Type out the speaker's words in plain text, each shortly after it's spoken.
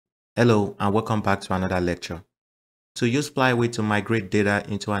Hello and welcome back to another lecture. To use Flyway to migrate data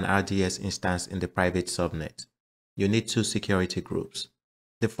into an RDS instance in the private subnet, you need two security groups.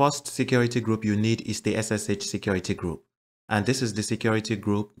 The first security group you need is the SSH security group, and this is the security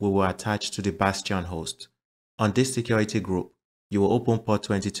group we will attach to the Bastion host. On this security group, you will open port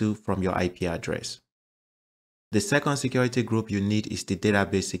 22 from your IP address. The second security group you need is the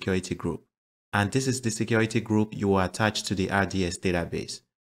database security group, and this is the security group you will attach to the RDS database.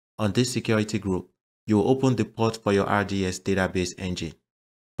 On this security group, you will open the port for your RDS database engine.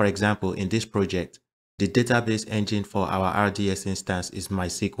 For example, in this project, the database engine for our RDS instance is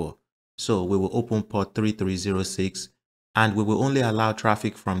MySQL, so we will open port 3306, and we will only allow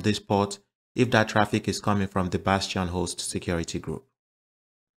traffic from this port if that traffic is coming from the Bastion host security group.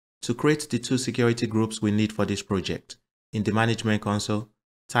 To create the two security groups we need for this project, in the management console,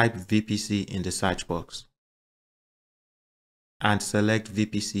 type VPC in the search box and select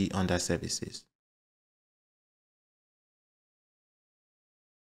VPC under Services.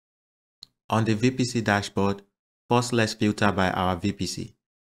 On the VPC dashboard, first let's filter by our VPC.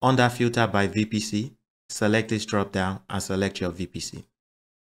 Under Filter by VPC, select this drop-down and select your VPC.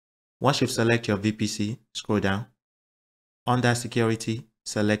 Once you've selected your VPC, scroll down. Under Security,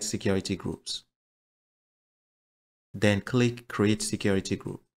 select Security Groups. Then click Create Security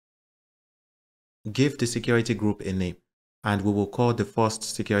Group. Give the security group a name, and we will call the first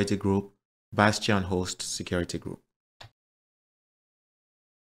security group Bastion Host Security Group.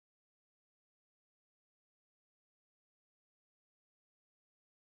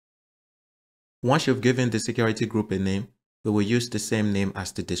 Once you've given the security group a name, we will use the same name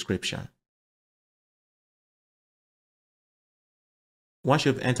as the description. Once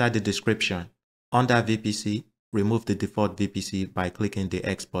you've entered the description, under VPC, remove the default VPC by clicking the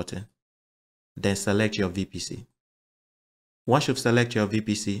X button. Then select your VPC. Once you've selected your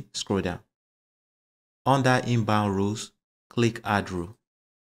VPC, scroll down. Under Inbound Rules, click Add Rule.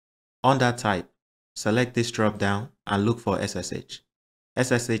 Under Type, select this drop-down and look for SSH.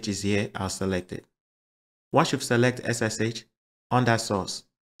 SSH is here, I'll select it. Once you've selected SSH, under Source,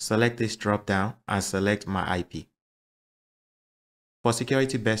 select this drop-down and select My IP. For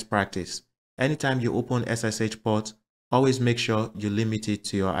security best practice, anytime you open SSH port, always make sure you limit it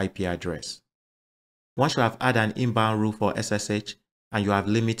to your IP address. Once you have added an inbound rule for SSH and you have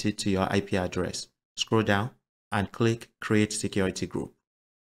limited to your IP address, scroll down and click Create Security Group.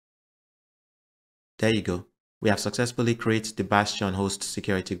 There you go. We have successfully created the Bastion host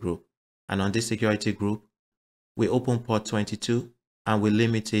security group, and on this security group, we open port 22 and we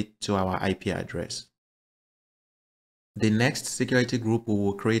limit it to our IP address. The next security group we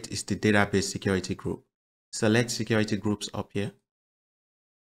will create is the database security group. Select Security Groups up here.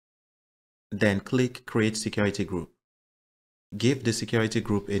 Then click Create Security Group. Give the security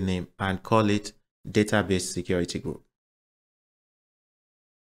group a name and call it Database Security Group.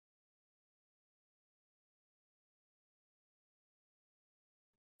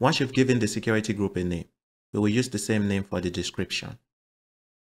 Once you've given the security group a name, we will use the same name for the description.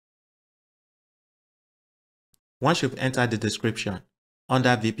 Once you've entered the description,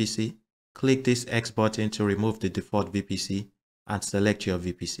 under VPC, click this X button to remove the default VPC and select your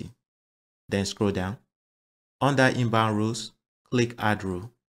VPC. Then scroll down. Under Inbound Rules, click Add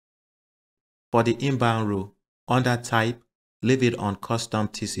Rule. For the inbound rule, under Type, leave it on Custom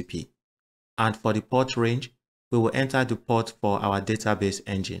TCP. And for the port range, we will enter the port for our database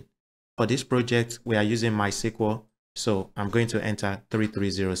engine. For this project, we are using MySQL, so I'm going to enter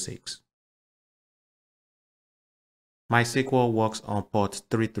 3306. MySQL works on port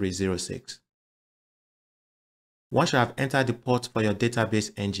 3306. Once you have entered the port for your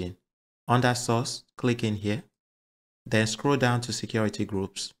database engine, under Source, click in here, then scroll down to Security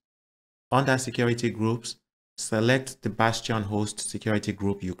Groups. Under Security Groups, select the Bastion host security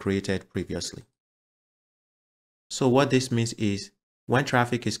group you created previously. So what this means is, when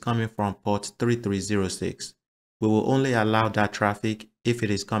traffic is coming from port 3306, we will only allow that traffic if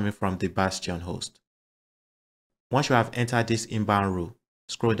it is coming from the Bastion host. Once you have entered this inbound rule,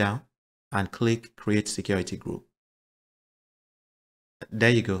 scroll down and click Create Security Group. There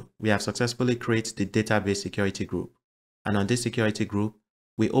you go. We have successfully created the database security group. And on this security group,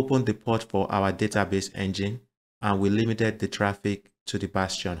 we opened the port for our database engine and we limited the traffic to the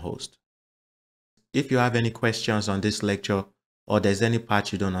Bastion host. If you have any questions on this lecture or there's any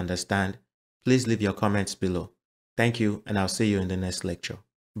part you don't understand, please leave your comments below. Thank you, and I'll see you in the next lecture.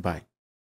 Bye.